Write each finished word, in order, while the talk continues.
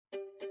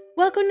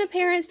Welcome to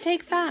Parents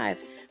Take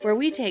 5, where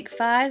we take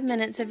 5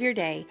 minutes of your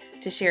day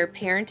to share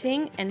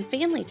parenting and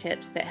family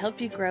tips that help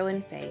you grow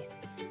in faith.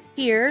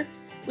 Here,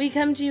 we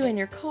come to you in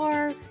your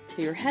car,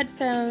 through your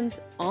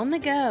headphones, on the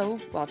go,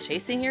 while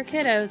chasing your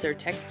kiddos or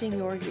texting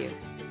your youth.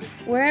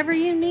 Wherever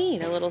you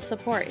need a little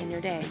support in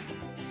your day.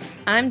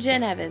 I'm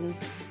Jen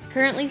Evans,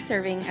 currently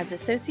serving as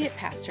Associate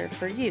Pastor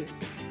for Youth,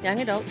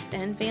 Young Adults,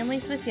 and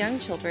Families with Young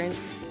Children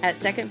at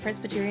Second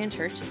Presbyterian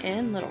Church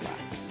in Little Rock,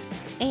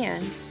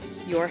 and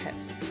your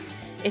host.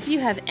 If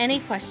you have any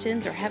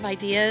questions or have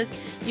ideas,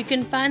 you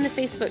can find the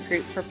Facebook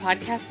group for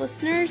podcast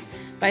listeners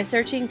by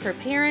searching for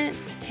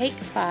Parents Take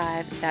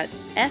 5,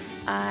 that's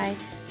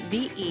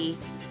F-I-V-E,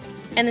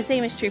 and the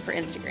same is true for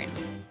Instagram.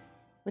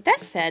 With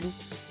that said,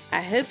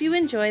 I hope you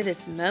enjoy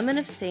this moment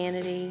of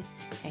sanity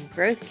and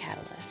growth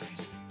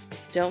catalyst.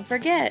 Don't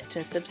forget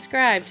to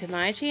subscribe to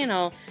my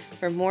channel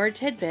for more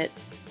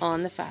tidbits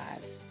on the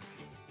fives.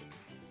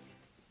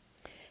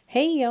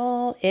 Hey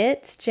y'all,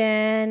 it's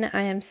Jen.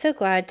 I am so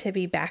glad to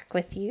be back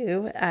with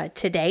you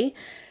today.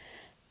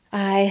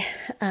 I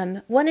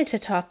wanted to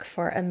talk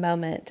for a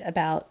moment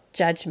about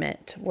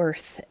judgment,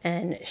 worth,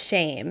 and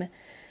shame.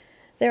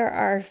 There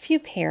are a few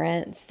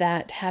parents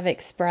that have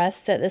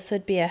expressed that this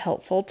would be a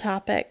helpful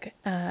topic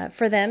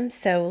for them,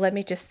 so let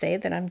me just say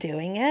that I'm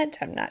doing it.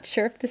 I'm not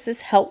sure if this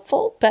is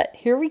helpful, but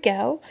here we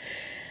go.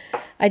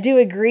 I do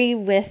agree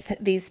with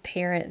these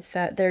parents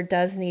that there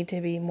does need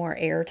to be more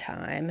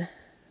airtime,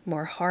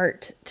 more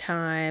heart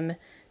time,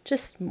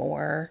 just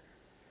more,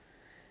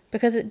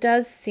 because it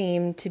does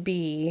seem to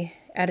be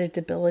at a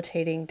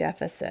debilitating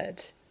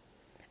deficit.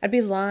 I'd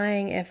be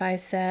lying if I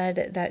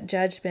said that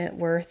judgment,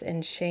 worth,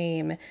 and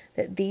shame,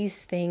 that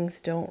these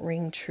things don't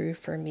ring true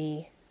for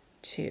me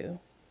too.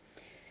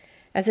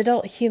 As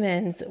adult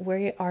humans,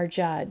 we are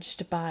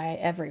judged by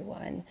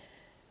everyone.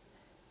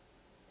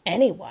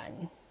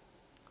 Anyone.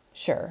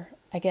 Sure,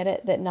 I get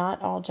it that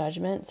not all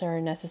judgments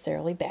are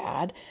necessarily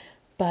bad,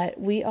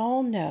 but we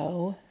all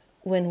know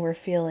when we're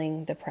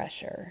feeling the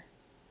pressure.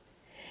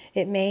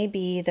 It may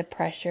be the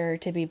pressure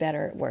to be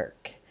better at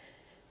work,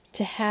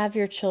 to have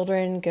your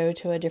children go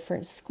to a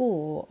different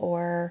school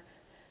or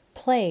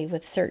play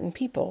with certain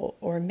people,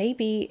 or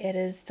maybe it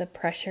is the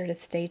pressure to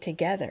stay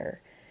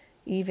together,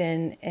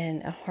 even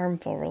in a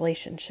harmful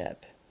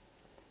relationship.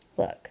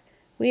 Look,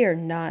 we are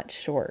not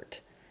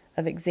short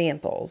of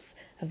examples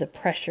of the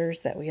pressures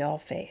that we all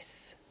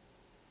face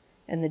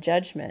and the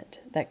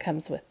judgment that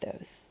comes with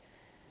those.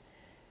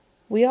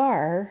 We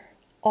are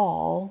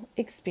all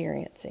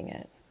experiencing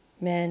it.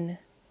 Men,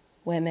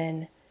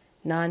 women,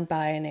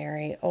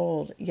 non-binary,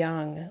 old,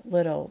 young,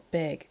 little,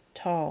 big,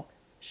 tall,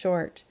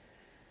 short,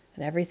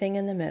 and everything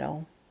in the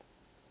middle.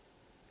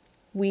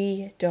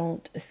 We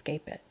don't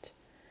escape it.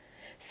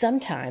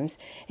 Sometimes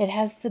it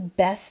has the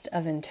best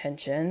of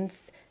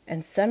intentions,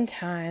 and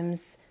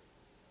sometimes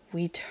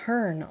we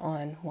turn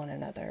on one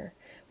another.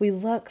 We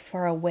look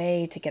for a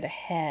way to get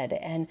ahead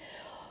and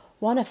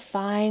want to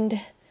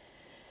find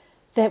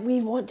that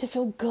we want to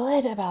feel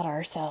good about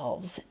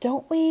ourselves,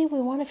 don't we? We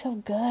want to feel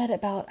good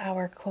about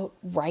our, quote,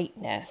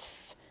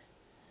 rightness.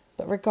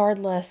 But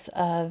regardless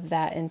of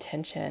that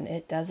intention,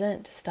 it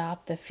doesn't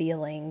stop the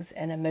feelings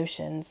and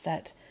emotions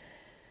that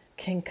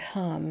can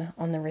come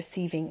on the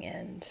receiving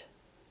end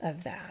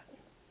of that.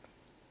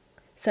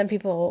 Some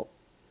people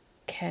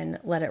can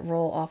let it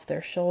roll off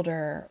their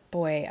shoulder.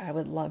 Boy, I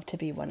would love to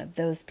be one of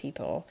those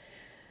people.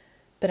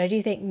 But I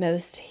do think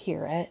most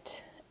hear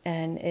it,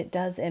 and it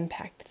does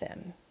impact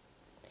them.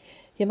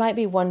 You might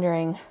be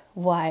wondering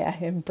why I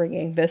am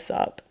bringing this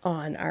up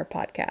on our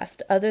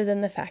podcast, other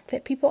than the fact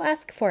that people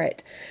ask for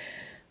it.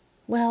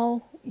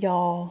 Well,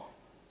 y'all,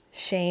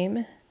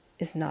 shame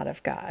is not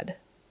of God.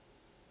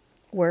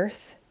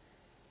 Worth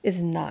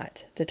is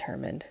not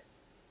determined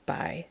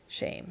by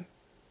shame.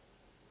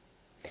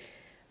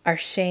 Our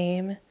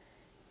shame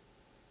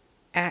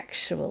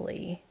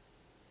actually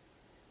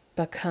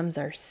becomes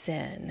our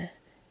sin,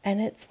 and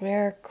it's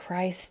where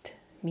Christ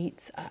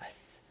meets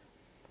us.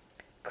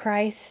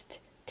 Christ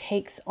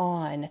takes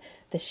on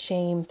the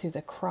shame through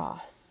the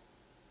cross,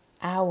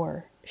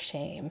 our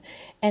shame,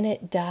 and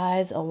it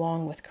dies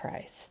along with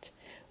Christ.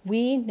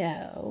 We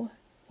know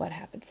what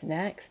happens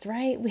next,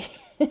 right?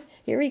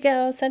 Here we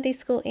go, Sunday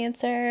school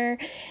answer.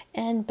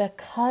 And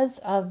because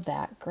of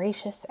that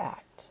gracious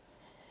act,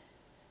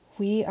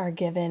 we are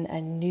given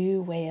a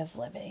new way of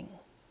living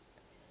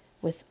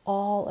with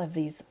all of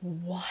these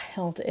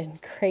wild and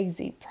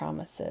crazy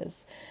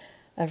promises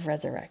of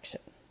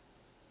resurrection.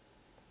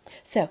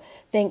 So,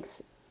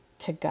 thanks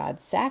to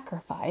God's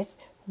sacrifice,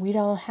 we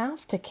don't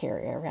have to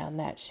carry around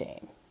that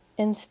shame.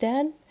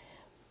 Instead,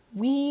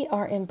 we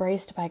are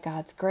embraced by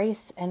God's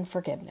grace and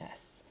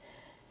forgiveness.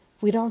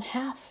 We don't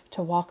have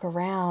to walk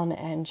around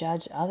and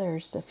judge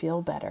others to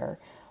feel better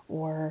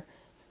or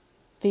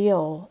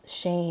feel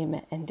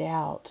shame and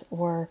doubt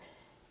or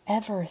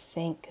ever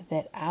think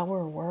that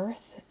our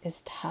worth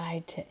is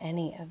tied to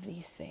any of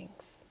these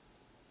things.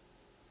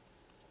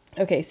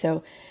 Okay,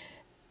 so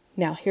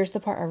now here's the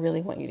part I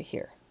really want you to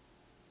hear.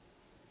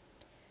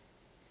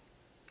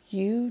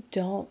 You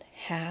don't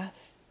have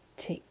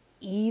to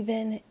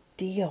even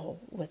deal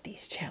with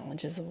these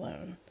challenges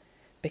alone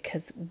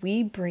because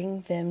we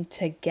bring them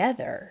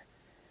together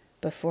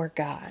before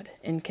God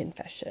in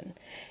confession.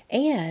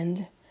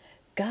 And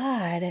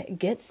God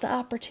gets the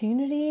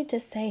opportunity to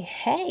say,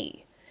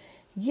 hey,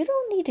 you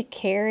don't need to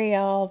carry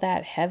all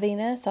that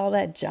heaviness, all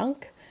that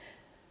junk.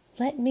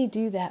 Let me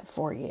do that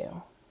for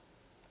you.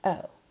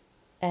 Oh,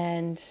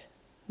 and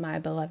my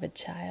beloved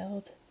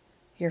child,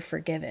 you're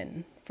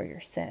forgiven for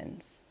your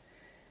sins.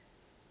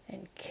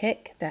 And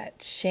kick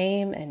that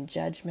shame and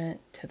judgment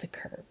to the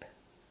curb.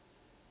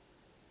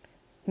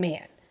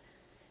 Man,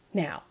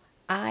 now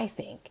I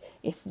think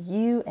if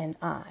you and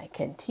I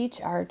can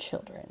teach our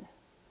children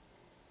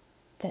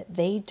that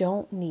they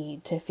don't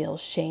need to feel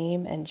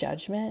shame and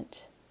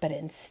judgment, but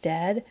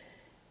instead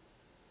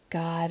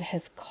God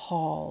has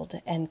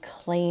called and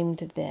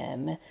claimed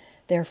them,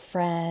 their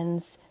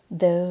friends,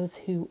 those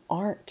who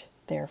aren't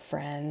their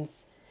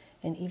friends,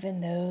 and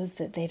even those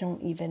that they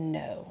don't even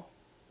know,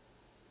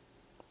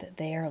 that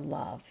they are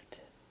loved.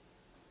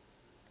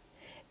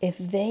 If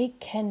they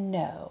can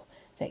know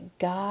that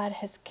God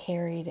has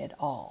carried it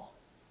all,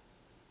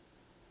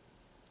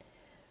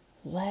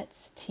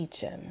 let's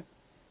teach them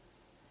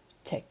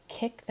to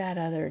kick that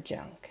other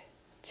junk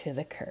to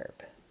the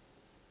curb.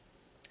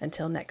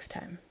 Until next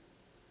time.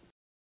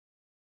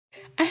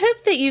 I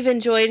hope that you've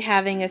enjoyed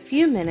having a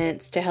few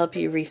minutes to help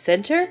you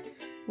recenter,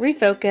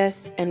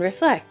 refocus, and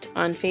reflect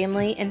on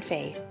family and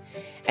faith.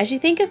 As you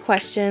think of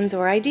questions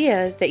or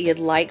ideas that you'd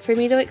like for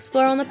me to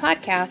explore on the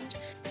podcast,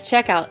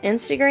 check out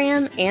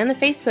Instagram and the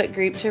Facebook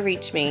group to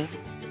reach me.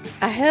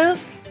 I hope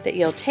that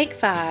you'll take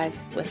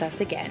 5 with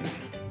us again.